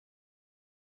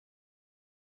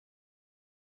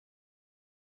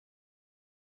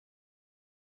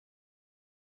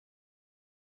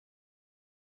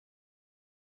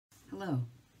Hello,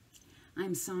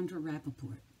 I'm Sandra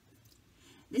Rapoport.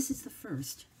 This is the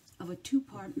first of a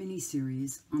two-part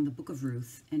mini-series on the Book of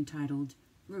Ruth entitled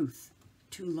Ruth,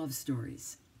 Two Love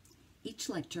Stories. Each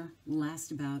lecture will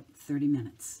last about 30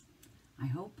 minutes. I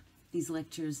hope these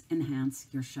lectures enhance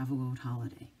your Shavuot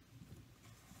holiday.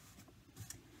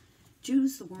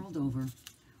 Jews the world over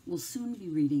will soon be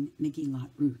reading Megillat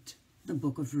Ruth, the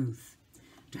Book of Ruth,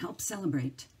 to help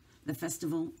celebrate the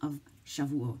festival of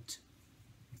Shavuot.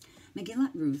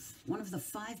 Megillat Ruth, one of the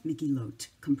 5 Megillot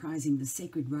comprising the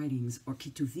sacred writings or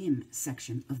Ketuvim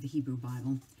section of the Hebrew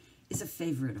Bible, is a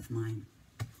favorite of mine.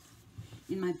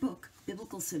 In my book,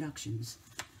 Biblical Seductions,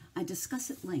 I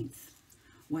discuss at length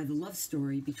why the love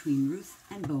story between Ruth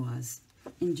and Boaz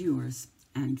endures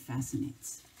and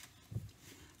fascinates.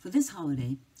 For this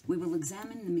holiday, we will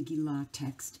examine the Megillah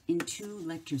text in 2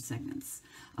 lecture segments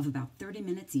of about 30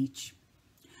 minutes each,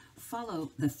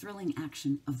 follow the thrilling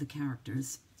action of the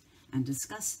characters, and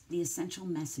discuss the essential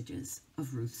messages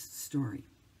of Ruth's story.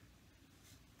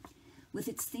 With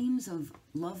its themes of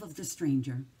love of the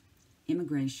stranger,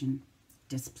 immigration,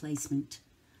 displacement,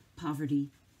 poverty,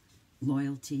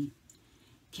 loyalty,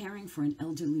 caring for an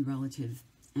elderly relative,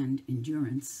 and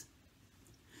endurance,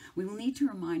 we will need to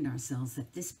remind ourselves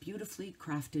that this beautifully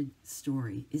crafted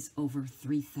story is over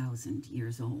 3,000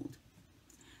 years old.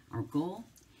 Our goal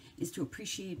is to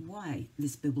appreciate why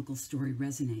this biblical story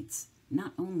resonates,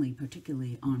 not only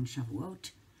particularly on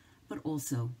Shavuot, but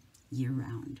also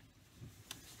year-round.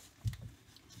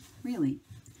 Really,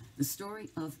 the story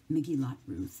of Megillat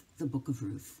Ruth, the Book of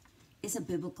Ruth, is a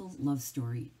biblical love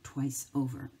story twice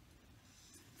over.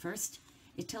 First,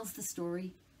 it tells the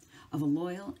story of a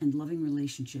loyal and loving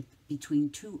relationship between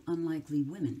 2 unlikely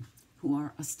women who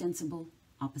are ostensible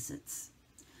opposites.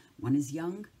 One is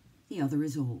young, the other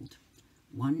is old.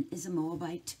 One is a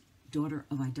Moabite, daughter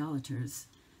of idolaters.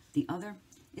 The other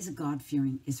is a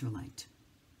God-fearing Israelite.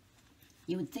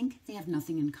 You would think they have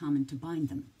nothing in common to bind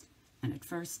them, and at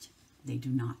first, they do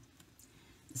not.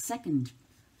 The second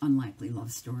unlikely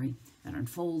love story that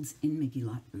unfolds in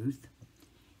Megillat Ruth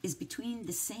is between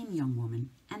the same young woman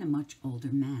and a much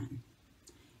older man.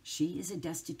 She is a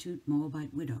destitute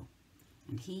Moabite widow,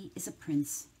 and he is a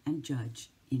prince and judge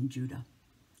in Judah.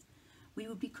 We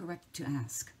would be correct to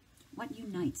ask, what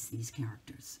unites these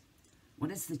characters?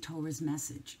 What is the Torah's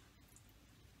message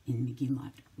in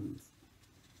Megillat Ruth?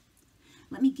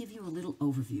 Let me give you a little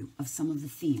overview of some of the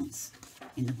themes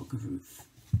in the Book of Ruth.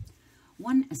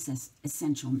 One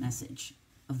essential message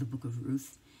of the Book of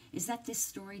Ruth is that this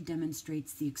story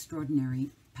demonstrates the extraordinary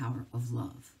power of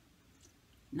love.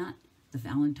 Not the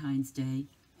Valentine's Day,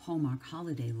 Hallmark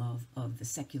holiday love of the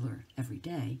secular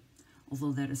everyday,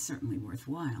 although that is certainly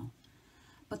worthwhile,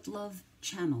 but love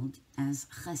channeled as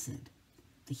chesed,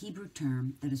 the Hebrew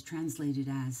term that is translated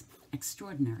as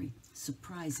extraordinary,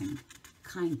 surprising,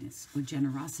 kindness, or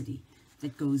generosity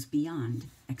that goes beyond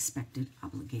expected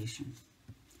obligation.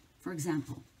 For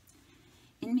example,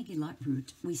 in Megillat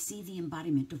Ruth, we see the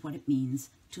embodiment of what it means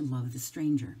to love the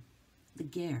stranger, the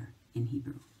ger in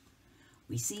Hebrew.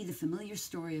 We see the familiar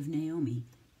story of Naomi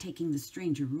taking the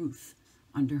stranger Ruth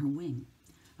under her wing,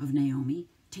 of Naomi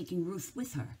taking Ruth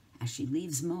with her as she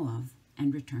leaves Moab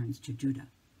and returns to Judah.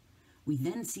 We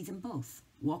then see them both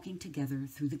walking together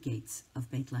through the gates of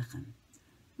Bethlehem.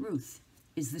 Ruth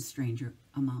is the stranger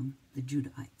among the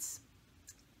Judahites.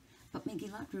 But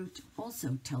Megillat Ruth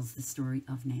also tells the story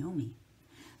of Naomi,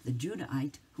 the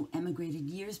Judahite who emigrated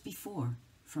years before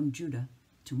from Judah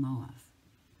to Moab.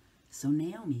 So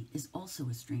Naomi is also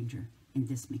a stranger in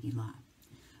this Megillah,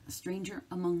 a stranger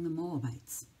among the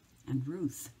Moabites, and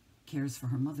Ruth cares for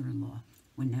her mother-in-law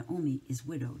when Naomi is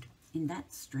widowed in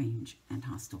that strange and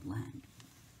hostile land.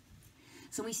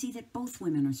 So we see that both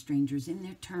women are strangers in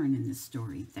their turn in this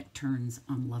story that turns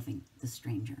on loving the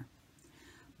stranger.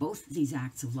 Both these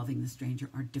acts of loving the stranger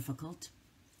are difficult,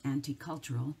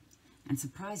 anti-cultural, and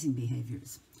surprising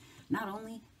behaviors, not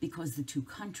only because the 2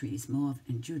 countries, Moab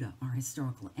and Judah, are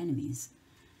historical enemies,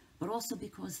 but also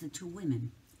because the 2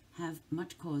 women have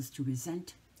much cause to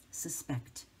resent,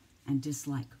 suspect, and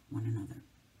dislike one another.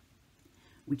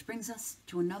 Which brings us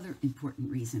to another important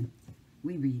reason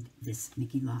we read this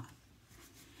Megillah.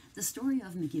 The story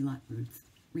of Megillat Ruth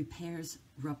repairs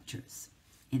ruptures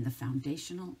in the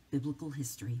foundational biblical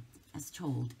history as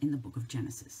told in the book of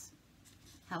Genesis.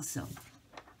 How so?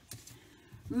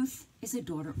 Ruth is a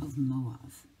daughter of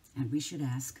Moab, and we should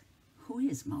ask, who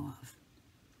is Moab?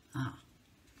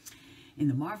 In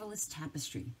the marvelous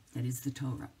tapestry that is the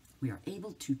Torah, we are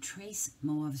able to trace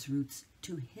Moab's roots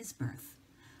to his birth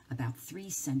about 3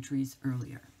 centuries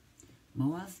earlier.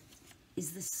 Moab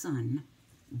is the son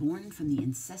born from the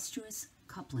incestuous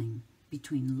coupling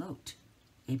between Lot,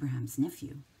 Abraham's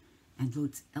nephew, and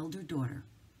Lot's elder daughter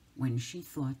when she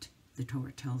thought, the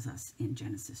Torah tells us in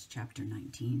Genesis chapter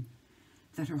 19,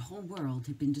 that her whole world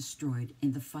had been destroyed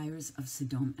in the fires of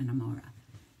Sodom and Amorah,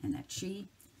 and that she,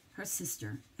 her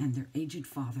sister, and their aged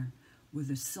father were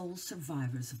the sole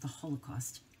survivors of the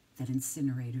Holocaust that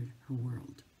incinerated her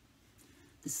world.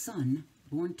 The son,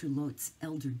 born to Lot's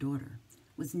elder daughter,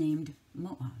 was named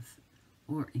Moav,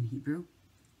 or in Hebrew,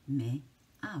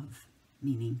 Me-Av,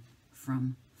 meaning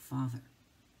from father.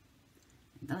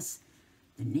 And thus,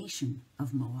 the nation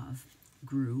of Moab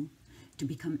grew to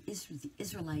become the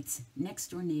Israelites'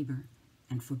 next-door neighbor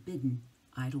and forbidden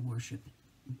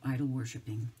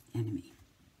idol-worshipping enemy.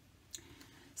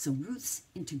 So Ruth's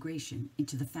integration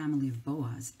into the family of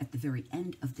Boaz at the very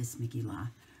end of this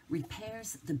Megillah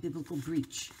repairs the biblical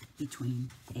breach between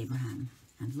Abraham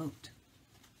and Lot.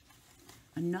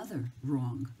 Another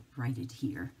wrong righted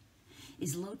here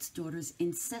is Lot's daughter's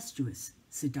incestuous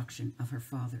seduction of her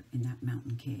father in that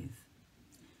mountain cave.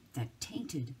 That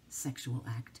tainted sexual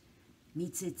act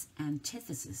meets its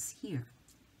antithesis here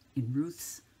in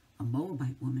Ruth's, a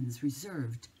Moabite woman's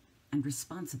reserved and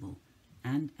responsible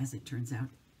and, as it turns out,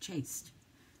 chaste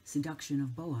seduction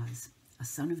of Boaz, a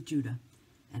son of Judah,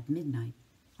 at midnight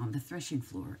on the threshing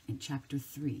floor in chapter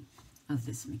 3 of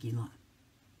this Megillah.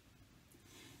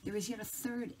 There is yet a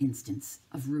third instance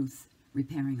of Ruth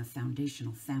repairing a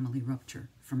foundational family rupture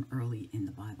from early in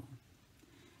the Bible.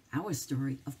 Our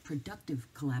story of productive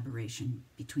collaboration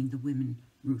between the women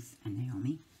Ruth and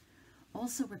Naomi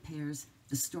also repairs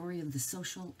the story of the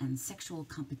social and sexual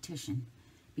competition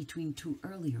between two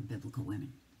earlier biblical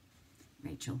women,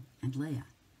 Rachel and Leah,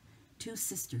 two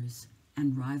sisters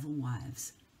and rival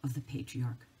wives of the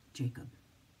patriarch Jacob.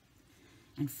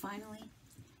 And finally,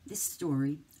 this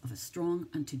story of a strong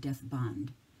unto death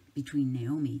bond between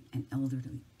Naomi, an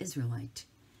elderly Israelite,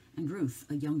 and Ruth,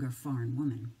 a younger foreign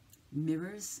woman,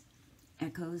 mirrors,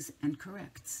 echoes, and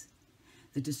corrects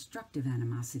the destructive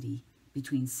animosity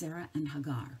between Sarah and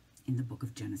Hagar in the book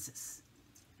of Genesis.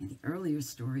 In the earlier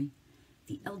story,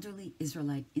 the elderly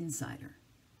Israelite insider,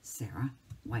 Sarah,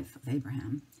 wife of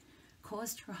Abraham,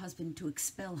 caused her husband to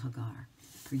expel Hagar,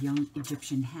 her young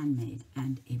Egyptian handmaid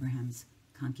and Abraham's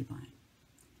concubine.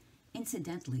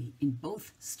 Incidentally, in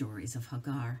both stories of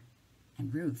Hagar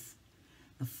and Ruth,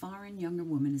 the foreign younger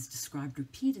woman is described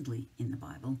repeatedly in the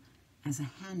Bible as a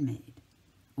handmaid,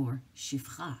 or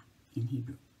shifcha in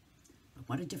Hebrew. But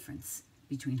what a difference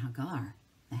between Hagar,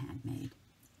 the handmaid,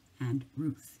 and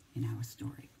Ruth in our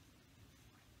story.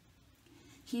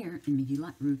 Here in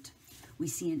Megillat Ruth, we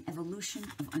see an evolution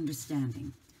of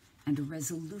understanding and a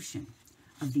resolution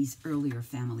of these earlier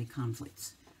family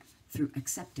conflicts through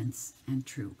acceptance and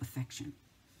true affection.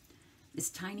 This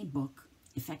tiny book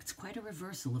effects quite a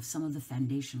reversal of some of the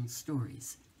foundational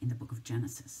stories in the book of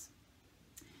Genesis.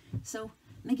 So,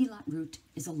 Megillat Ruth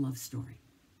is a love story.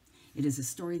 It is a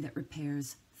story that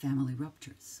repairs family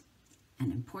ruptures.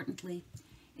 And importantly,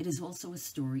 it is also a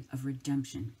story of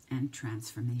redemption and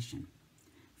transformation,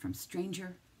 from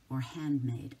stranger or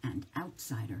handmaid and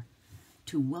outsider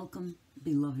to welcome,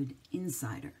 beloved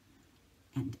insider,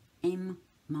 and Em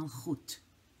Malchut,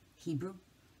 Hebrew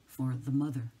for the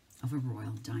mother of a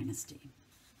royal dynasty.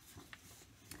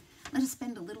 Let us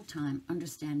spend a little time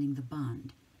understanding the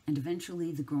bond and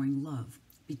eventually the growing love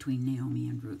between Naomi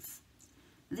and Ruth.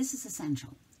 This is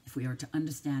essential if we are to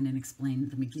understand and explain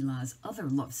the Megillah's other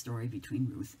love story between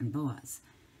Ruth and Boaz,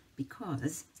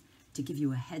 because, to give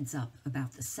you a heads up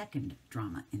about the second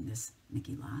drama in this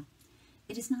Megillah,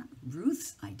 it is not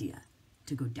Ruth's idea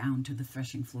to go down to the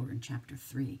threshing floor in chapter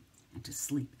 3 and to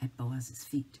sleep at Boaz's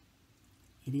feet.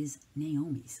 It is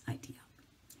Naomi's idea.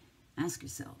 Ask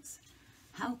yourselves,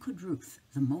 how could Ruth,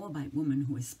 the Moabite woman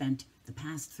who has spent the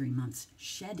past 3 months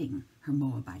shedding her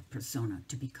Moabite persona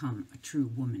to become a true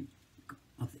woman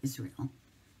of Israel,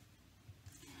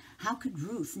 how could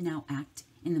Ruth now act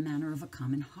in the manner of a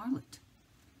common harlot?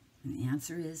 And the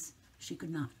answer is, she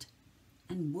could not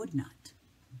and would not,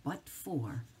 but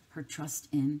for her trust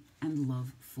in and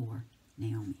love for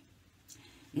Naomi.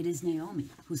 It is Naomi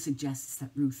who suggests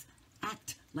that Ruth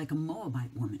act like a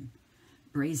Moabite woman,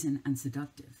 brazen and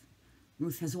seductive.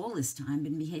 Ruth has all this time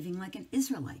been behaving like an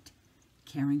Israelite,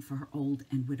 caring for her old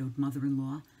and widowed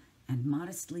mother-in-law and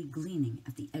modestly gleaning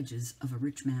at the edges of a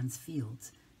rich man's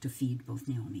fields to feed both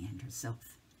Naomi and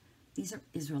herself. These are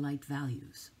Israelite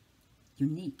values,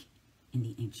 unique in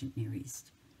the ancient Near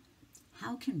East.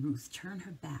 How can Ruth turn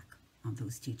her back on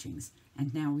those teachings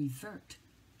and now revert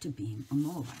to being a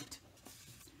Moabite?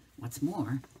 What's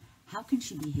more, how can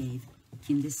she behave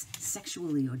in this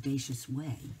sexually audacious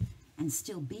way and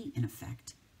still be, in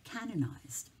effect,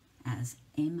 canonized as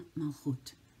Em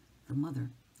Malchut, the mother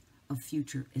of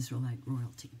future Israelite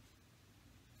royalty.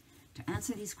 To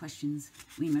answer these questions,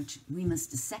 we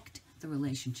must dissect the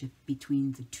relationship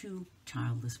between the two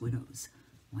childless widows,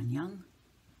 one young,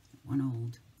 one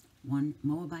old, one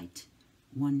Moabite,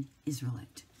 one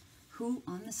Israelite, who,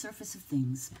 on the surface of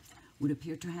things, would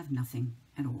appear to have nothing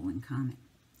at all in common.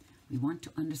 We want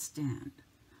to understand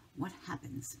what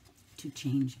happens to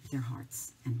change their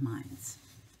hearts and minds.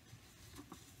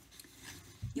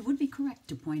 You would be correct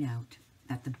to point out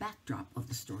that the backdrop of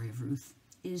the story of Ruth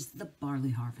is the barley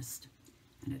harvest,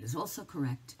 and it is also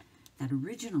correct that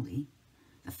originally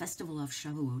the festival of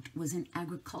Shavuot was an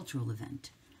agricultural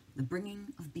event, the bringing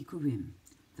of bikurim,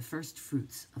 the first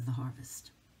fruits of the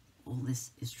harvest. All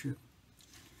this is true.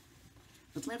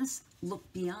 But let us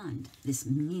look beyond this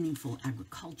meaningful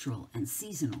agricultural and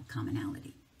seasonal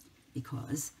commonality,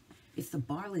 because if the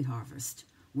barley harvest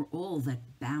were all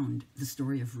that bound the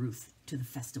story of Ruth to the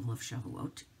festival of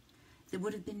Shavuot, there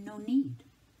would have been no need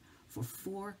for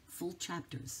 4 full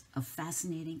chapters of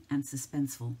fascinating and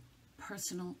suspenseful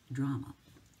personal drama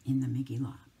in the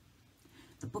Megillah.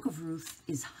 The book of Ruth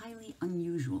is highly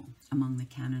unusual among the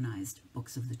canonized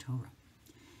books of the Torah.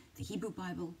 The Hebrew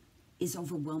Bible is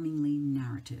overwhelmingly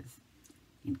narrative.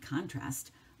 In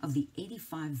contrast, of the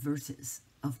 85 verses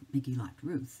of Megillat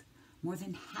Ruth, more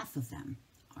than half of them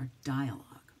are dialogue.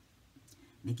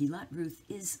 Megillat Ruth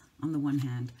is, on the one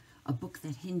hand, a book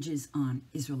that hinges on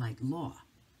Israelite law,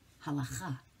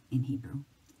 halacha in Hebrew,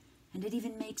 and it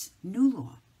even makes new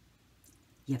law.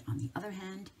 Yet, on the other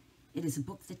hand, it is a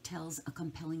book that tells a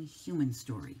compelling human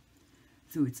story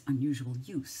through its unusual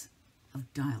use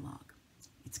of dialogue.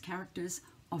 Its characters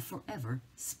are forever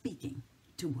speaking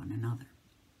to one another.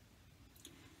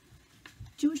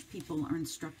 Jewish people are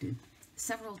instructed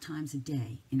several times a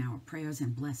day in our prayers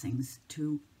and blessings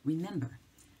to remember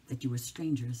that you were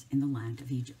strangers in the land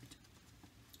of Egypt.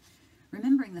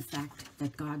 Remembering the fact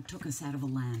that God took us out of a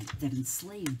land that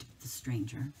enslaved the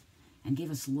stranger and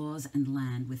gave us laws and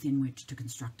land within which to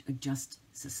construct a just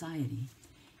society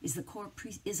is a core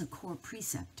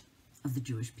precept of the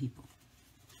Jewish people.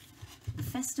 The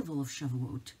festival of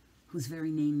Shavuot, whose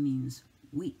very name means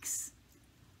weeks,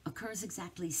 occurs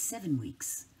exactly 7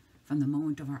 weeks from the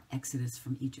moment of our exodus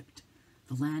from Egypt,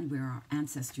 the land where our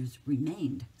ancestors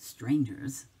remained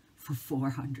strangers for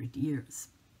 400 years.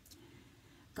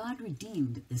 God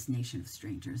redeemed this nation of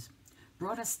strangers,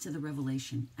 brought us to the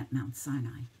revelation at Mount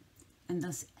Sinai, and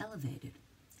thus elevated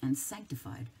and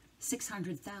sanctified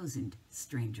 600,000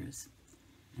 strangers,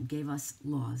 and gave us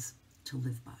laws to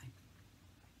live by.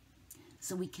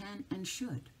 So we can and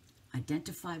should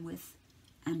identify with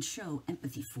and show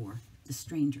empathy for the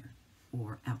stranger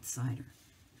or outsider.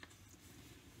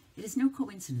 It is no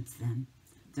coincidence, then,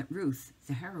 that Ruth,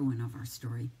 the heroine of our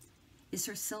story, is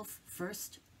herself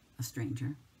first a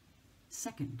stranger,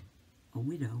 second a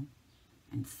widow,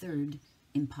 and third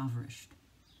impoverished.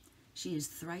 She is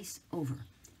thrice over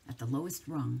at the lowest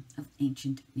rung of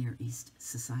ancient Near East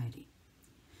society.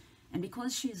 And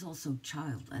because she is also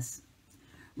childless,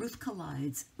 Ruth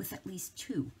collides with at least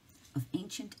 2 of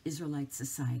ancient Israelite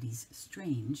society's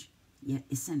strange yet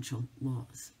essential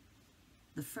laws.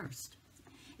 The first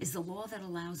is the law that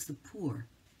allows the poor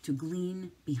to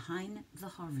glean behind the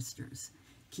harvesters,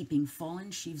 keeping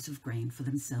fallen sheaves of grain for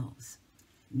themselves,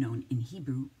 known in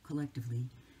Hebrew collectively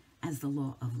as the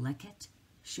law of leket,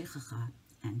 shechacha,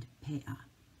 and pe'ah.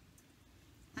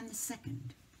 And the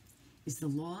second is the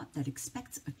law that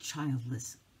expects a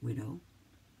childless widow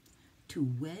to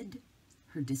wed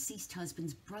her deceased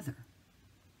husband's brother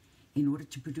in order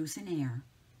to produce an heir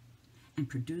and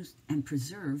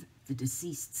preserve the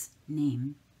deceased's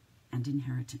name and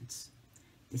inheritance.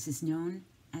 This is known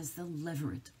as the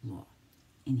Levirate law,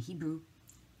 in Hebrew,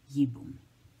 Yibum.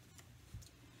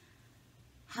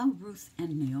 How Ruth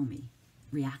and Naomi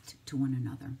react to one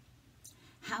another,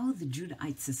 how the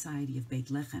Judahite society of Beit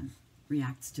Lechem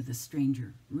reacts to the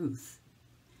stranger Ruth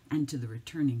and to the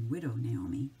returning widow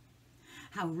Naomi,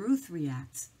 how Ruth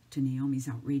reacts to Naomi's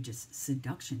outrageous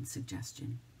seduction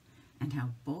suggestion, and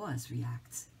how Boaz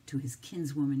reacts to his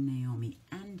kinswoman Naomi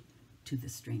and to the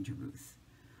stranger Ruth.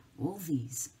 All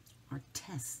these are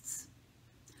tests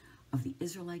of the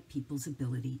Israelite people's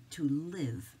ability to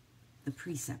live the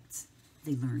precepts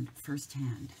they learned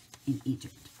firsthand in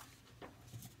Egypt.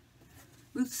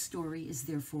 Ruth's story is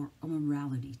therefore a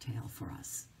morality tale for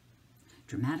us,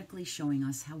 dramatically showing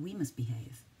us how we must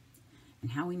behave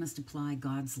and how we must apply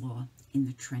God's law in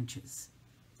the trenches.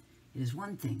 It is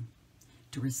one thing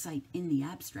to recite in the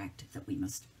abstract that we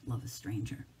must love a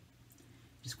stranger.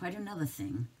 It is quite another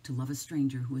thing to love a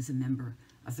stranger who is a member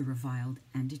of the reviled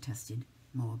and detested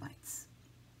Moabites.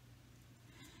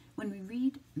 When we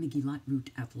read Megillat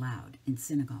Ruth out loud in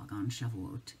synagogue on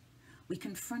Shavuot, we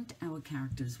confront our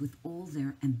characters with all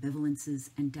their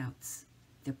ambivalences and doubts,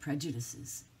 their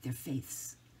prejudices, their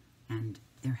faiths, and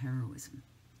their heroism.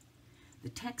 The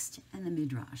text and the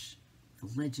Midrash,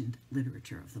 the legend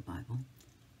literature of the Bible,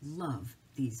 love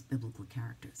these biblical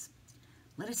characters.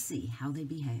 Let us see how they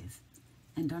behave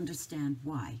and understand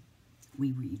why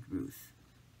we read Ruth.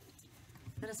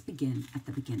 Let us begin at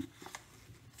the beginning.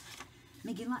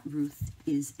 Megillat Ruth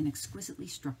is an exquisitely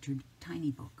structured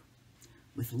tiny book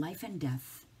with life and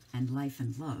death and life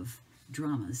and love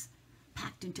dramas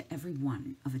packed into every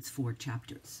one of its 4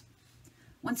 chapters.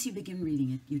 Once you begin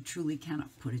reading it, you truly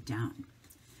cannot put it down.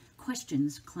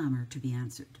 Questions clamor to be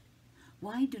answered.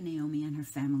 Why do Naomi and her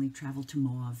family travel to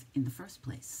Moab in the first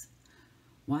place?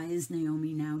 Why is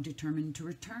Naomi now determined to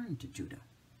return to Judah?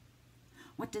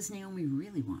 What does Naomi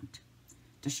really want?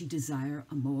 Does she desire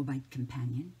a Moabite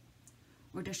companion?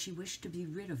 Or does she wish to be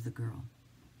rid of the girl?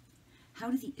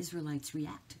 How do the Israelites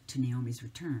react to Naomi's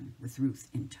return with Ruth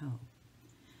in tow?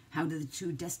 How do the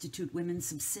 2 destitute women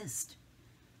subsist?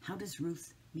 How does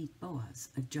Ruth meet Boaz,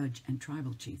 a judge and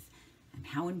tribal chief? And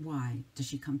how and why does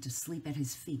she come to sleep at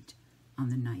his feet on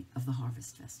the night of the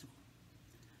harvest festival?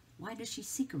 Why does she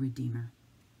seek a redeemer?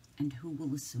 And who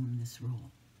will assume this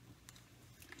role?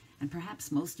 And perhaps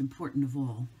most important of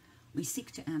all, we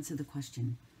seek to answer the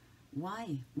question,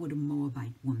 why would a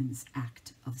Moabite woman's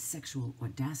act of sexual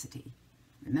audacity,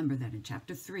 remember that in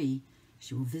chapter 3,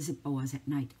 she will visit Boaz at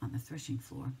night on the threshing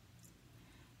floor,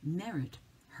 merit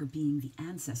her being the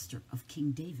ancestor of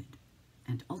King David,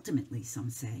 and ultimately, some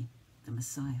say, the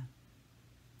Messiah?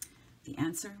 The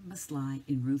answer must lie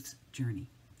in Ruth's journey,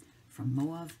 from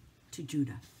Moab to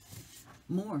Judah,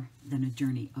 more than a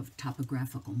journey of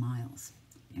topographical miles,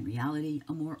 in reality,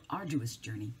 a more arduous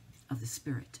journey of the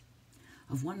spirit,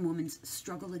 of one woman's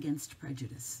struggle against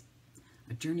prejudice,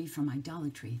 a journey from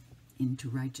idolatry into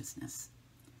righteousness.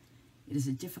 It is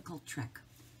a difficult trek,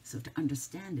 so to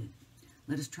understand it,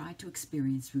 let us try to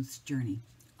experience Ruth's journey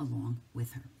along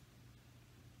with her.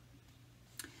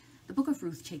 The book of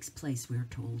Ruth takes place, we are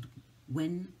told,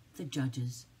 when the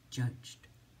judges judged,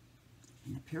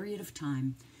 in the period of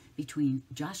time between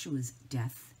Joshua's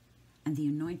death and the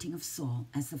anointing of Saul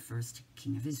as the first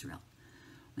king of Israel,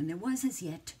 when there was as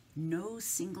yet no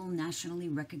single nationally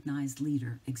recognized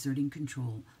leader exerting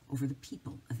control over the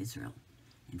people of Israel.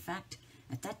 In fact,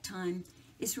 at that time,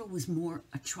 Israel was more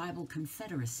a tribal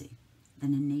confederacy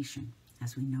than a nation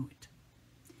as we know it.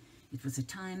 It was a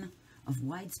time of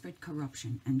widespread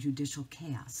corruption and judicial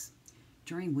chaos,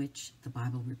 during which the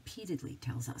Bible repeatedly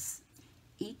tells us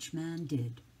each man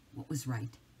did what was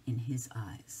right in his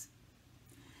eyes.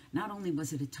 Not only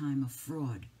was it a time of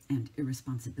fraud and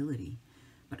irresponsibility,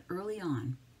 but early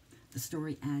on, the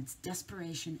story adds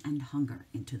desperation and hunger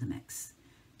into the mix,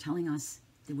 telling us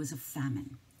there was a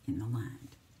famine in the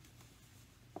land.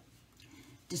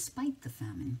 Despite the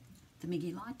famine, the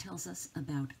Megillah tells us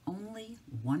about only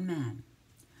one man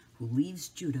who leaves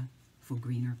Judah for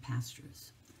greener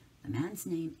pastures. The man's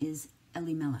name is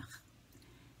Elimelech,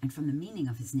 and from the meaning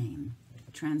of his name,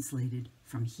 translated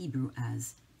from Hebrew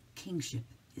as kingship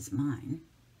is mine,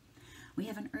 we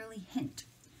have an early hint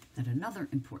that another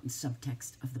important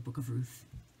subtext of the book of Ruth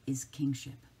is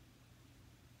kingship.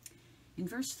 In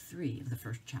verse 3 of the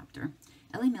first chapter,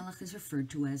 Elimelech is referred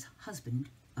to as husband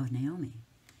of Naomi.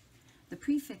 The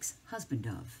prefix husband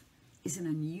of is an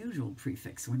unusual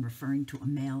prefix when referring to a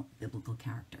male biblical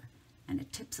character, and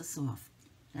it tips us off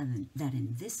that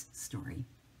in this story,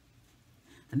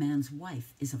 the man's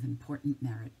wife is of important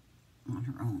merit on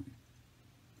her own.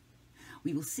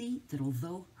 We will see that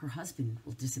although her husband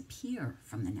will disappear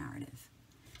from the narrative,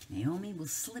 Naomi will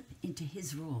slip into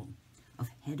his role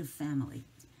of head of family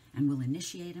and will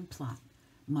initiate and plot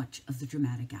much of the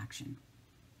dramatic action.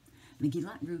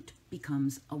 Megillat Ruth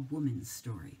becomes a woman's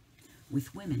story,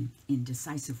 with women in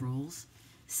decisive roles,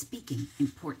 speaking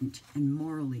important and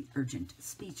morally urgent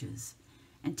speeches,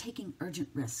 and taking urgent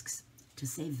risks to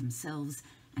save themselves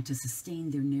and to sustain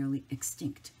their nearly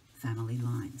extinct family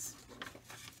lines.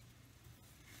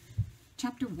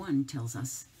 Chapter 1 tells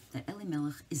us that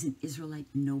Elimelech is an Israelite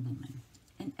nobleman,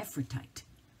 an Ephratite,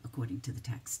 according to the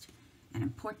text, an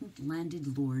important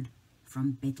landed lord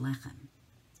from Bethlehem,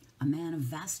 a man of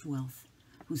vast wealth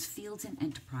whose fields and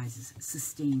enterprises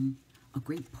sustain a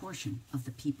great portion of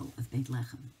the people of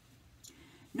Bethlehem.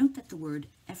 Note that the word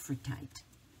Ephratite,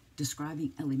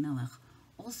 describing Elimelech,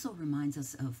 also reminds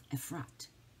us of Ephrat,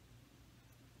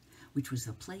 which was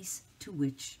the place to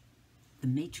which the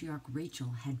matriarch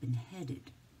Rachel had been headed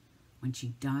when she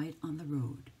died on the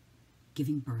road,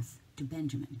 giving birth to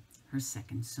Benjamin, her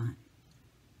second son.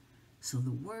 So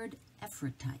the word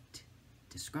Ephratite,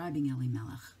 describing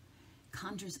Elimelech,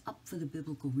 conjures up for the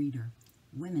biblical reader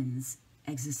women's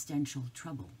existential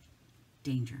trouble,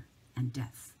 danger, and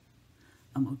death,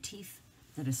 a motif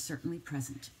that is certainly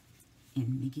present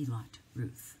in Megillat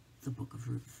Ruth, the book of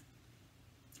Ruth.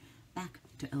 Back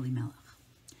to Elimelech.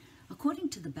 According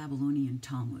to the Babylonian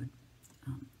Talmud,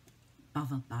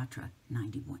 Bava Batra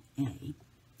 91a,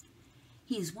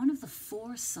 he is one of the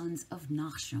 4 sons of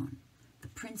Nachshon, the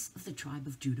prince of the tribe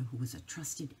of Judah, who was a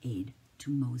trusted aide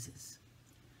to Moses.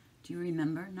 Do you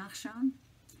remember Nachshon?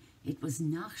 It was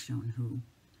Nachshon who,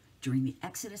 during the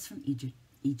exodus from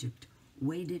Egypt,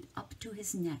 waded up to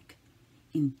his neck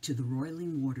into the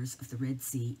roiling waters of the Red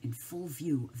Sea in full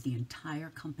view of the entire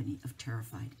company of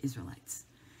terrified Israelites.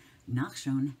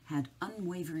 Nachshon had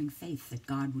unwavering faith that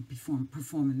God would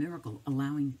perform a miracle,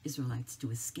 allowing the Israelites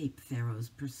to escape Pharaoh's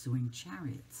pursuing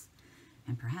chariots.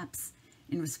 And perhaps,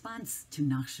 in response to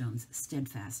Nachshon's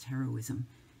steadfast heroism,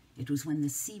 it was when the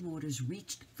sea waters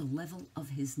reached the level of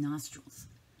his nostrils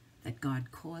that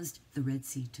God caused the Red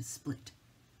Sea to split,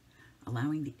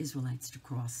 allowing the Israelites to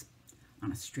cross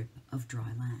on a strip of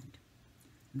dry land.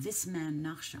 This man,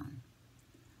 Nachshon,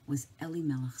 was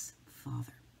Elimelech's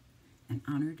father, an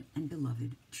honored and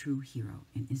beloved true hero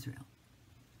in Israel.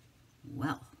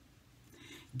 Well,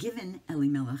 given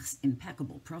Elimelech's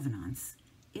impeccable provenance,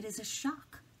 it is a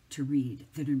shock to read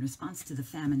that in response to the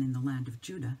famine in the land of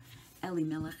Judah,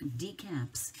 Elimelech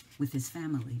decamps with his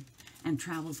family and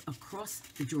travels across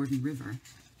the Jordan River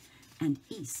and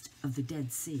east of the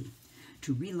Dead Sea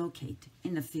to relocate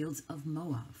in the fields of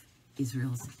Moab,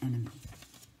 Israel's enemy.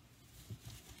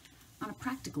 On a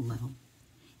practical level,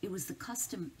 it was the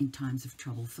custom in times of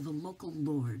trouble for the local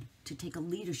lord to take a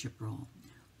leadership role,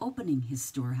 opening his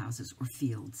storehouses or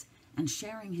fields and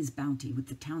sharing his bounty with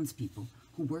the townspeople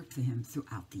who worked for him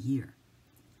throughout the year.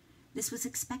 This was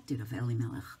expected of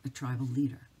Elimelech, a tribal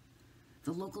leader.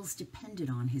 The locals depended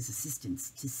on his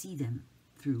assistance to see them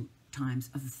through times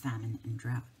of famine and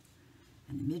drought.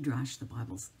 And the Midrash, the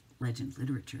Bible's legend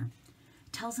literature,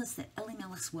 tells us that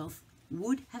Elimelech's wealth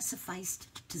would have sufficed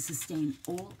to sustain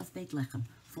all of Beit Lechem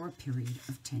for a period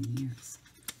of 10 years.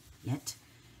 Yet,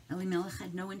 Elimelech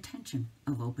had no intention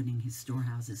of opening his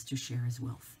storehouses to share his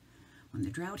wealth. When the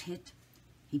drought hit,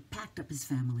 he packed up his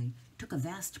family, took a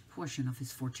vast portion of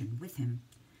his fortune with him,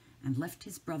 and left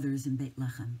his brothers in Beit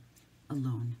Lechem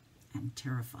alone and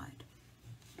terrified.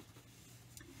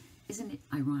 Isn't it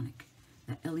ironic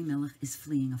that Elimelech is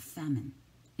fleeing a famine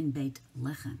in Beit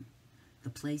Lechem, the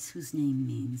place whose name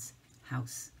means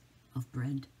house of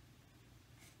bread?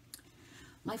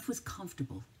 Life was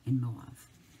comfortable in Moab.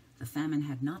 The famine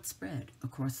had not spread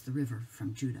across the river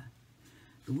from Judah.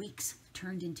 The weeks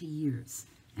turned into years,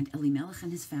 and Elimelech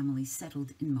and his family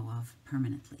settled in Moab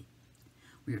permanently.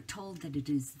 We are told that it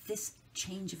is this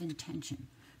change of intention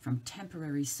from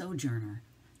temporary sojourner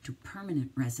to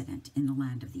permanent resident in the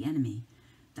land of the enemy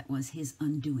that was his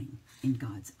undoing in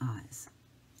God's eyes.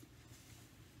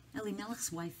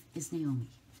 Elimelech's wife is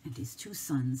Naomi, and his 2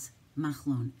 sons,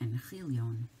 Machlon and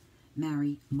Chilion,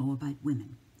 marry Moabite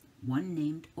women, one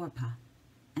named Orpah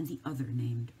and the other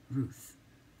named Ruth.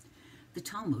 The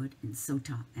Talmud in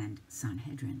Sotah and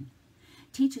Sanhedrin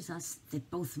teaches us that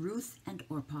both Ruth and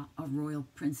Orpah are royal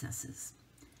princesses,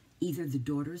 either the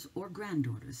daughters or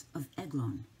granddaughters of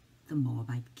Eglon, the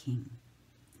Moabite king.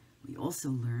 We also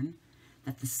learn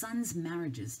that the sons'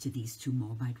 marriages to these 2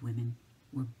 Moabite women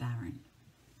were barren.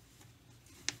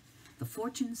 The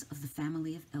fortunes of the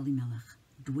family of Elimelech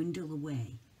dwindle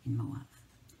away in Moab.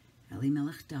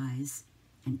 Elimelech dies,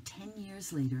 and 10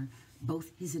 years later,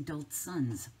 both his adult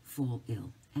sons fall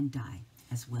ill and die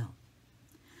as well.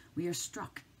 We are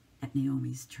struck at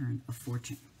Naomi's turn of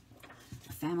fortune.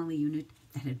 A family unit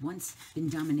that had once been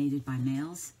dominated by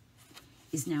males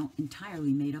is now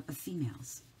entirely made up of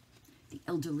females. The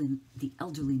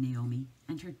elderly Naomi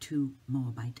and her 2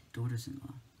 Moabite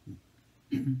daughters-in-law.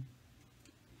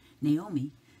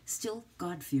 Naomi, still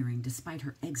God-fearing despite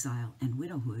her exile and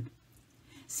widowhood,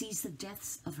 sees the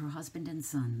deaths of her husband and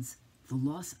sons, the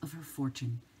loss of her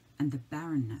fortune, and the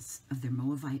barrenness of their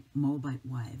Moabite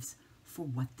wives for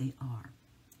what they are.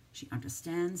 She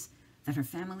understands that her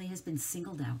family has been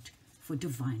singled out for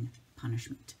divine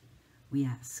punishment. We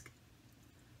ask,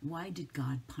 why did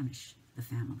God punish the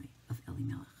family of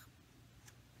Elimelech?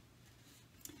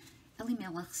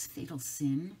 Elimelech's fatal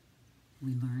sin,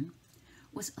 we learn,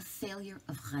 was a failure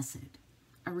of chesed,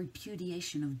 a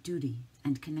repudiation of duty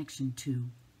and connection to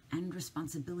and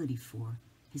responsibility for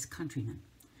his countrymen,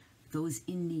 those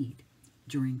in need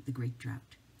during the great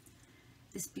drought.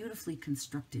 This beautifully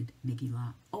constructed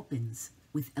Megillah opens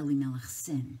with Elimelech's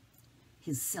sin,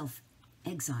 his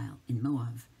exile in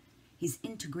Moab, his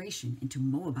integration into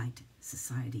Moabite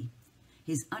society,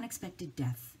 his unexpected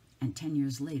death, and 10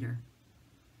 years later,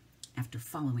 after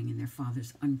following in their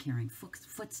father's uncaring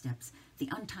footsteps, the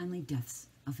untimely deaths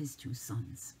of his 2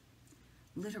 sons.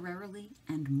 Literarily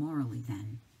and morally,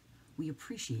 then, we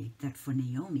appreciate that for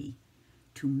Naomi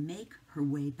to make her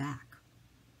way back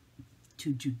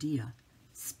to Judea,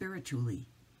 spiritually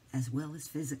as well as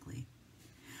physically,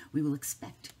 we will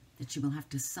expect that she will have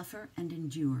to suffer and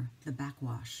endure the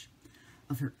backwash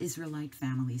of her Israelite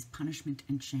family's punishment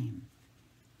and shame,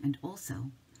 and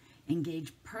also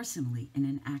engage personally in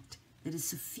an act that is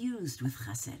suffused with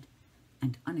chesed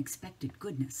and unexpected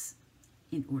goodness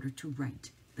in order to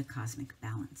right the cosmic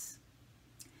balance,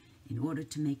 in order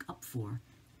to make up for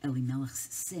Elimelech's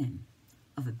sin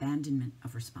of abandonment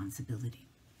of responsibility.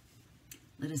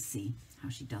 Let us see how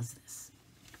she does this.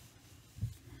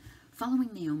 Following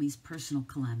Naomi's personal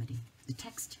calamity, the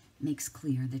text makes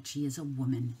clear that she is a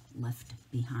woman left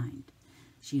behind.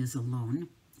 She is alone,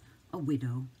 a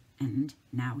widow, and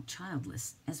now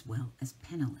childless as well as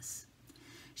penniless.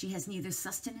 She has neither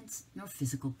sustenance nor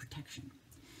physical protection.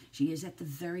 She is at the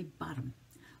very bottom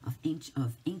of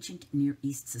ancient Near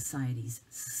East society's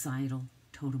societal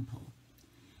totem pole.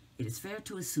 It is fair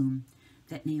to assume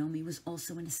that Naomi was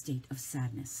also in a state of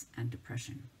sadness and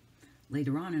depression.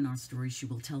 Later on in our story, she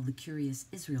will tell the curious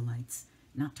Israelites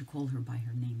not to call her by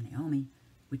her name Naomi,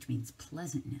 which means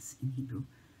pleasantness in Hebrew,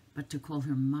 but to call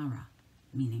her Mara,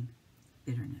 meaning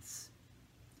bitterness.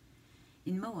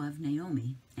 In Moab,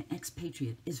 Naomi, an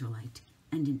expatriate Israelite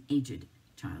and an aged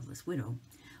childless widow,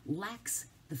 lacks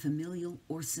the familial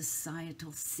or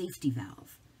societal safety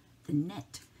valve, the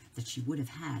net that she would have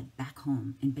had back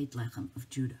home in Bethlehem of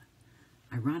Judah.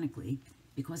 Ironically,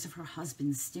 because of her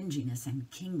husband's stinginess and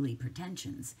kingly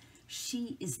pretensions,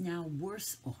 she is now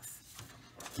worse off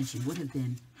than she would have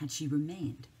been had she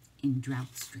remained in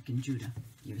drought-stricken Judah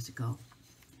years ago.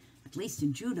 At least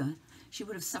in Judah, she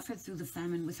would have suffered through the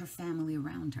famine with her family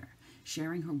around her,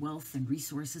 sharing her wealth and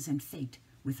resources and fate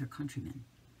with her countrymen.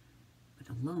 But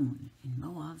alone in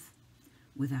Moab,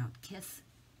 without kith,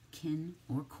 kin,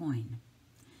 or coin,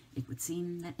 it would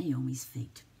seem that Naomi's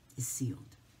fate is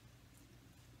sealed.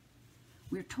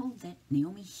 We're told that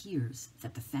Naomi hears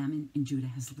that the famine in Judah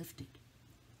has lifted,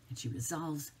 and she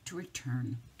resolves to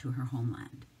return to her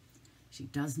homeland. She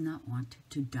does not want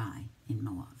to die in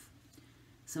Moab.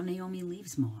 So Naomi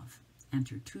leaves Moab, and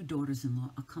her 2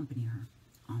 daughters-in-law accompany her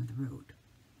on the road.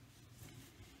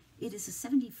 It is a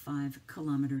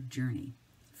 75-kilometer journey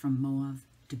from Moab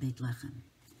to Bethlehem,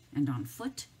 and on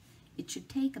foot, it should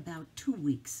take about 2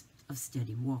 weeks of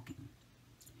steady walking.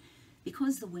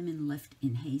 Because the women left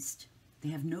in haste, they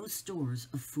have no stores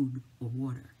of food or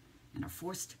water, and are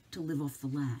forced to live off the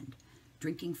land,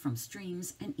 drinking from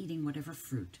streams and eating whatever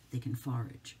fruit they can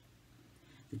forage.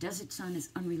 The desert sun is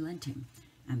unrelenting,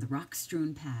 and the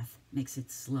rock-strewn path makes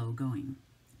it slow going.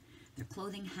 Their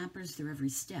clothing hampers their every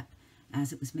step,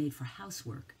 as it was made for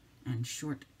housework and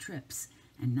short trips,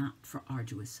 and not for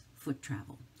arduous foot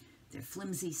travel. Their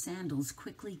flimsy sandals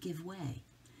quickly give way,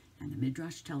 and the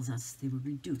Midrash tells us they were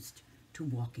reduced to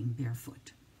walking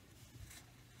barefoot.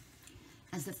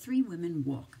 As the 3 women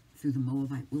walk through the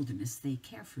Moabite wilderness, they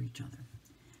care for each other,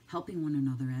 helping one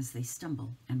another as they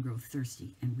stumble and grow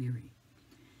thirsty and weary.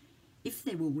 If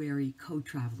they were wary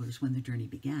co-travelers when the journey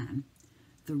began,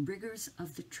 the rigors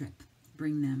of the trip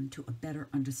bring them to a better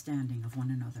understanding of one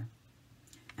another,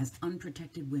 as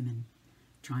unprotected women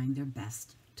trying their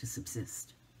best to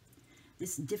subsist.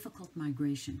 This difficult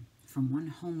migration from one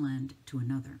homeland to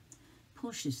another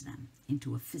pushes them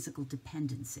into a physical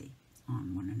dependency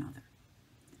on one another.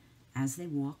 As they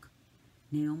walk,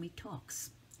 Naomi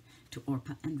talks to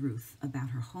Orpah and Ruth about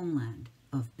her homeland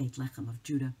of Bethlehem of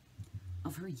Judah,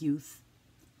 of her youth,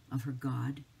 of her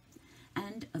God,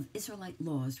 and of Israelite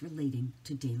laws relating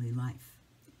to daily life.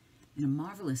 In a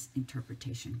marvelous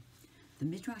interpretation, the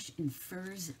Midrash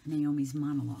infers Naomi's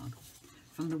monologue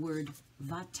from the word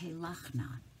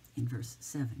vatelachna in verse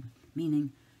 7,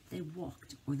 meaning they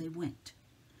walked or they went,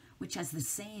 which has the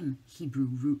same Hebrew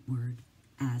root word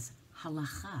as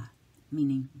halacha,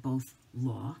 meaning both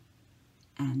law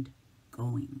and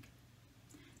going.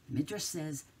 The Midrash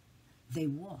says they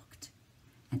walked,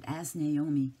 and as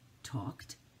Naomi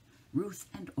talked, Ruth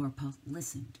and Orpah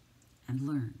listened and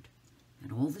learned,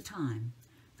 and all the time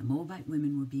the Moabite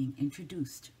women were being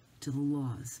introduced to the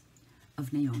laws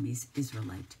of Naomi's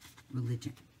Israelite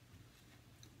religion.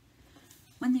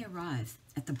 When they arrive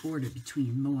at the border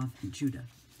between Moab and Judah,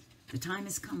 the time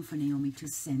has come for Naomi to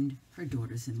send her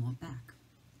daughters-in-law back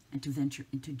and to venture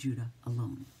into Judah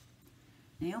alone.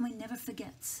 Naomi never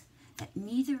forgets that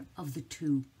neither of the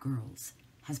two girls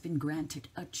has been granted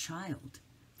a child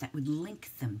that would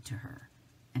link them to her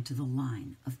and to the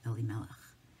line of Elimelech.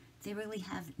 They really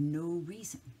have no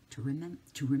reason to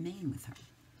remain with her.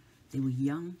 They were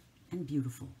young and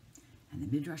beautiful, and the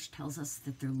Midrash tells us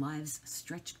that their lives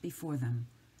stretched before them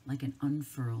like an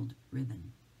unfurled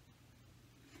ribbon.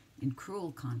 In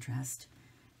cruel contrast,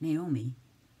 Naomi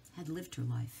had lived her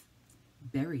life,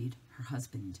 buried her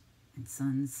husband and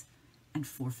sons, and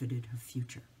forfeited her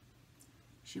future.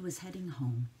 She was heading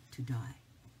home to die.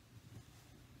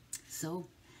 So,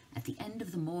 at the end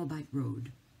of the Moabite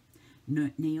road,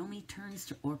 Naomi turns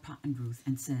to Orpah and Ruth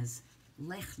and says,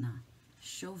 Lechna,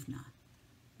 Shovna,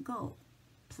 go,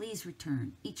 please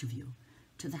return, each of you,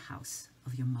 to the house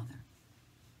of your mother.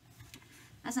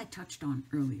 As I touched on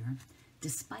earlier,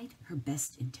 despite her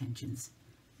best intentions,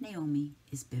 Naomi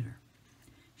is bitter.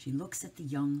 She looks at the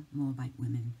young Moabite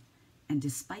women, and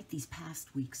despite these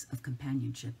past weeks of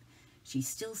companionship, she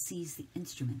still sees the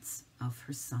instruments of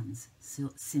her son's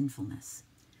sinfulness.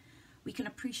 We can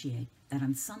appreciate that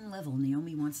on some level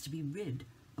Naomi wants to be rid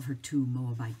of her two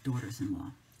Moabite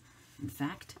daughters-in-law. In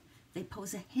fact, they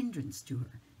pose a hindrance to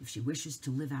her if she wishes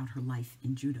to live out her life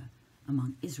in Judah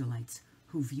among Israelites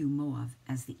who view Moab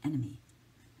as the enemy,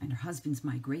 and her husband's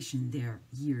migration there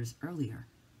years earlier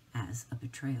as a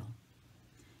betrayal.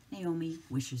 Naomi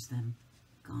wishes them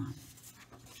gone.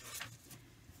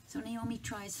 So Naomi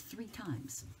tries 3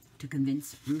 times to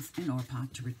convince Ruth and Orpah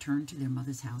to return to their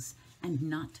mother's house and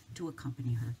not to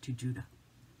accompany her to Judah.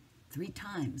 3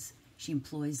 times she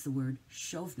employs the word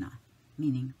shovna,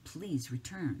 meaning please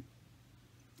return.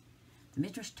 The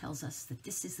Midrash tells us that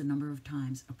this is the number of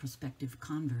times a prospective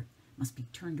convert must be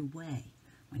turned away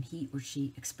when he or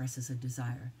she expresses a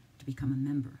desire to become a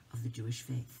member of the Jewish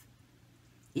faith.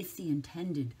 If the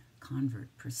intended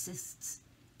convert persists,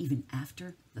 even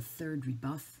after the 3rd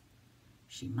rebuff,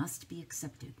 she must be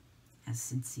accepted as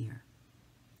sincere.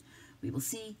 We will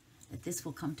see that this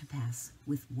will come to pass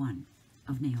with one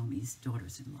of Naomi's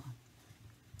daughters-in-law.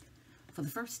 For the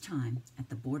first time at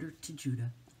the border to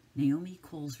Judah, Naomi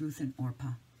calls Ruth and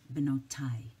Orpah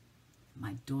benotai,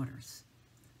 my daughters,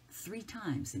 3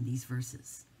 times in these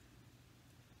verses,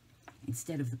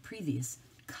 instead of the previous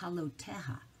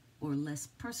kaloteha, or less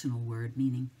personal word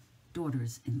meaning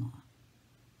daughters-in-law.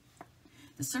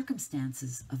 The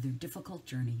circumstances of their difficult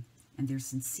journey and their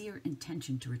sincere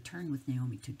intention to return with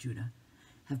Naomi to Judah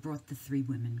have brought the 3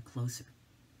 women closer.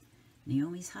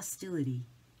 Naomi's hostility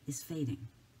is fading,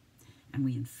 and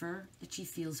we infer that she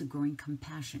feels a growing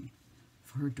compassion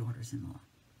for her daughters-in-law.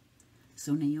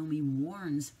 So Naomi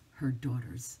warns her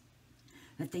daughters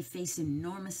that they face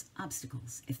enormous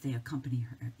obstacles if they accompany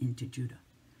her into Judah.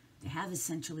 They have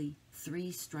essentially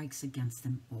 3 strikes against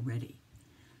them already.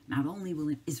 Not only will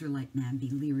an Israelite man be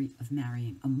leery of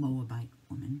marrying a Moabite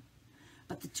woman,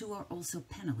 but the 2 are also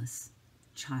penniless,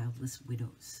 childless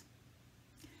widows.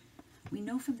 We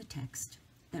know from the text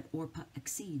that Orpah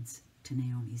accedes to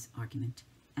Naomi's argument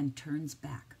and turns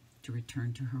back to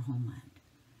return to her homeland.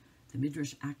 The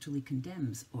Midrash actually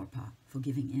condemns Orpah for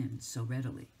giving in so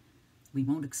readily. We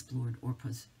won't explore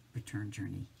Orpah's return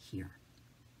journey here.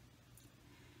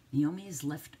 Naomi is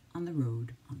left on the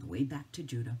road on the way back to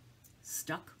Judah,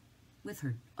 stuck with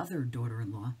her other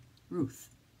daughter-in-law, Ruth.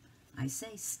 I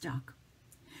say stuck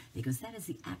because that is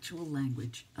the actual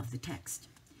language of the text.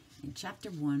 In chapter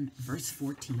 1, verse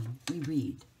 14, we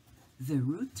read,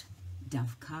 Verut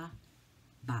davka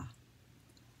ba,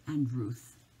 and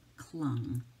Ruth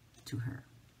clung to her.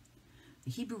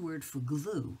 The Hebrew word for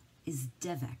glue is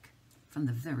devek, from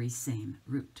the very same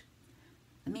root.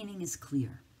 The meaning is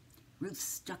clear. Ruth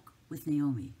stuck with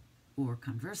Naomi, or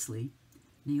conversely,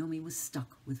 Naomi was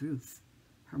stuck with Ruth,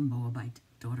 her Moabite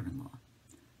daughter-in-law.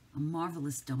 A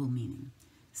marvelous double meaning,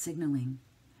 signaling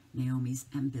Naomi's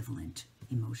ambivalent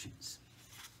emotions.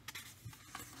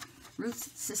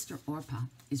 Ruth's sister Orpah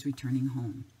is returning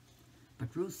home,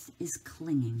 but Ruth is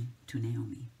clinging to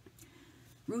Naomi.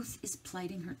 Ruth is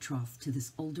plighting her troth to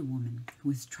this older woman who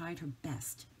has tried her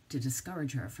best to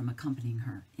discourage her from accompanying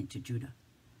her into Judah.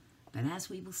 But as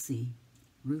we will see,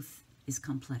 Ruth is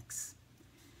complex.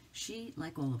 She,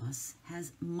 like all of us,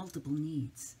 has multiple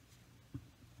needs.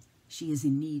 She is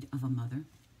in need of a mother,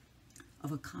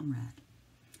 of a comrade,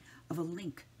 of a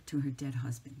link to her dead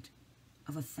husband,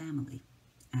 of a family,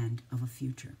 and of a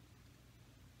future.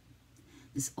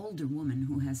 This older woman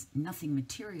who has nothing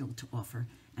material to offer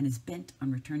and is bent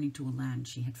on returning to a land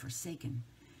she had forsaken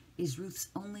is Ruth's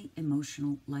only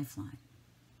emotional lifeline.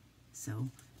 So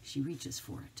she reaches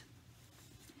for it.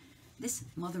 This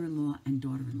mother-in-law and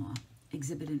daughter-in-law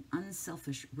exhibit an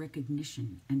unselfish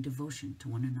recognition and devotion to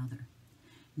one another.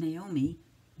 Naomi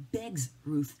begs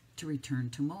Ruth to return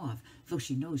to Moab, though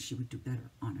she knows she would do better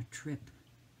on a trip,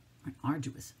 an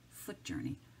arduous foot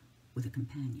journey with a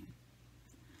companion.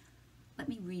 Let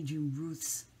me read you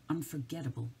Ruth's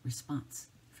unforgettable response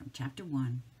from chapter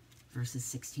 1, verses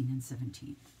 16 and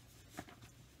 17.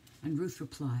 And Ruth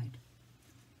replied,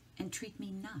 "Entreat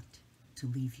me not to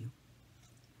leave you,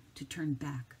 to turn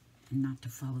back and not to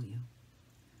follow you.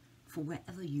 For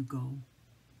wherever you go,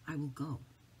 I will go,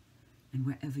 and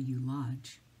wherever you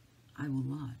lodge, I will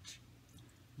lodge.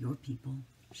 Your people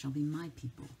shall be my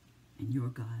people, and your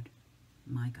God,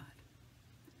 my God.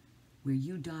 Where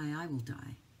you die, I will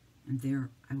die, and there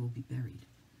I will be buried.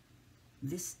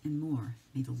 This and more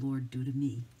may the Lord do to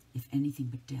me, if anything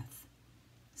but death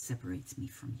separates me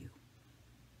from you."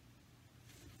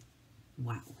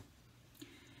 Wow.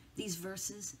 These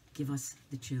verses give us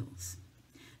the chills.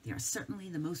 They are certainly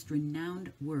the most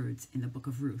renowned words in the book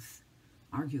of Ruth,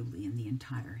 arguably in the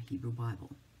entire Hebrew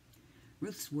Bible.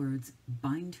 Ruth's words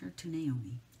bind her to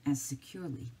Naomi as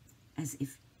securely as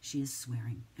if she is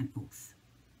swearing an oath.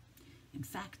 In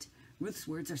fact, Ruth's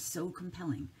words are so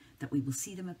compelling that we will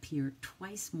see them appear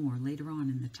twice more later on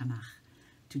in the Tanakh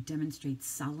to demonstrate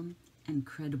solemn and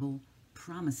credible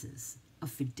promises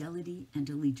of fidelity and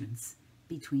allegiance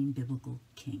between biblical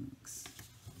kings.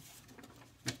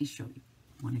 Let me show you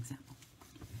one example.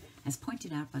 As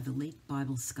pointed out by the late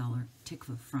Bible scholar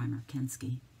Tikva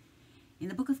Frymer-Kensky, in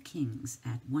the book of Kings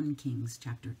at 1 Kings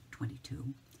chapter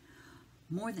 22,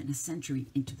 more than a century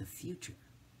into the future,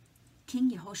 King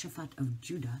Jehoshaphat of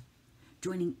Judah,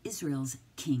 joining Israel's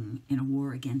king in a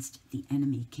war against the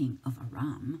enemy king of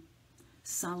Aram,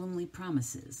 solemnly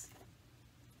promises,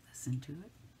 listen to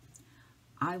it,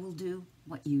 "I will do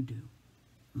what you do.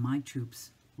 My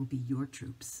troops will be your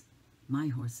troops. My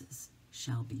horses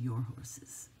shall be your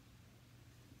horses."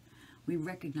 We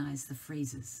recognize the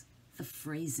phrases, the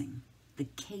phrasing, the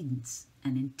cadence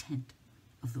and intent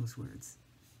of those words,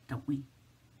 don't we?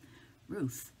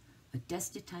 Ruth, a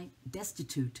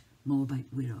destitute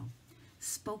Moabite widow,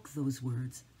 spoke those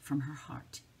words from her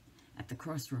heart at the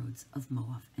crossroads of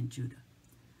Moab and Judah.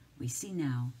 We see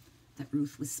now that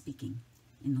Ruth was speaking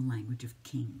in the language of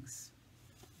kings.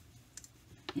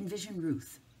 Envision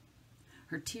Ruth,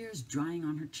 her tears drying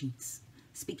on her cheeks,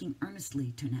 speaking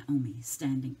earnestly to Naomi,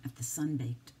 standing at the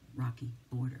sun-baked, rocky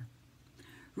border.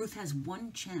 Ruth has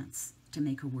one chance to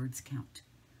make her words count,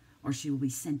 or she will be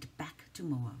sent back to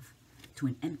Moab, to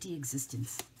an empty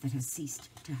existence that has ceased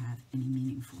to have any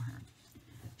meaning for her.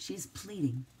 She is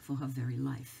pleading for her very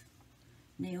life.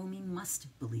 Naomi must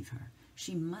believe her.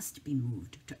 She must be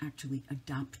moved to actually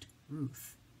adopt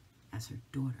Ruth as her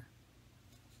daughter.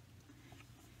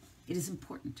 It is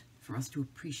important for us to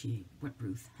appreciate what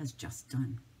Ruth has just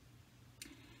done.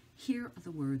 Here are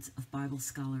the words of Bible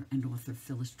scholar and author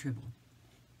Phyllis Tribble.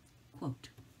 Quote,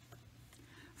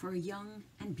 "For a young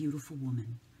and beautiful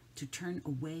woman to turn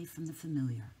away from the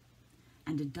familiar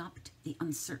and adopt the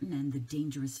uncertain and the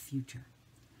dangerous future,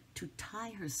 to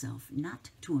tie herself not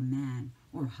to a man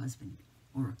or a husband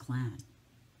or a clan,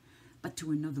 but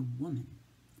to another woman,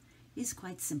 is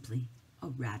quite simply a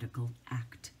radical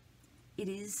act. It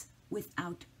is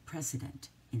without precedent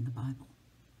in the Bible.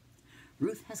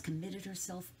 Ruth has committed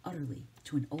herself utterly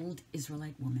to an old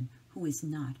Israelite woman who is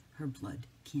not her blood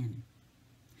kin.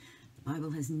 The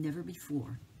Bible has never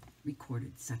before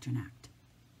recorded such an act.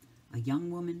 A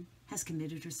young woman has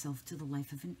committed herself to the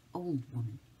life of an old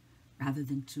woman rather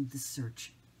than to the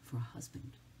search for a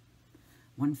husband.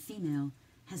 One female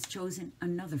has chosen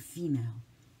another female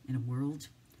in a world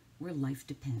where life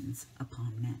depends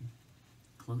upon men."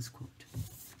 Close quote.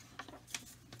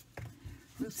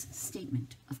 Ruth's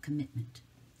statement of commitment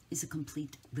is a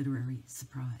complete literary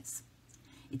surprise.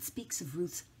 It speaks of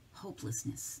Ruth's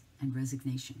hopelessness and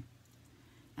resignation.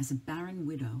 As a barren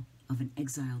widow of an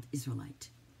exiled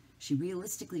Israelite, she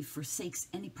realistically forsakes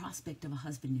any prospect of a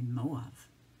husband in Moab,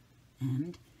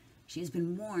 and she has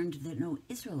been warned that no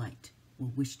Israelite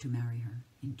will wish to marry her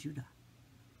in Judah.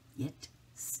 Yet,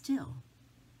 still,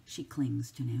 she clings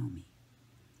to Naomi.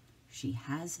 She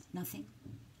has nothing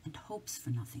and hopes for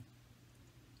nothing.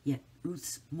 Yet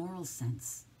Ruth's moral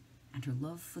sense and her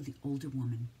love for the older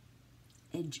woman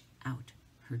edge out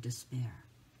her despair.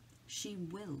 She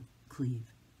will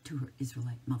cleave to her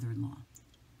Israelite mother-in-law,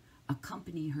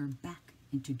 accompany her back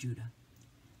into Judah,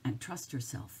 and trust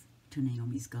herself to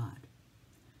Naomi's God.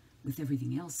 With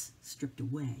everything else stripped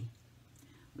away,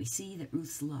 we see that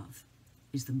Ruth's love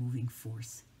is the moving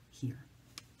force here.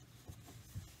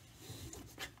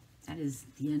 That is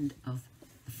the end of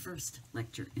the first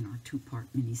lecture in our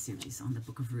two-part mini-series on the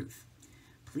Book of Ruth.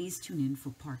 Please tune in for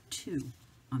part 2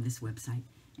 on this website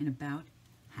in about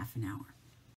half an hour.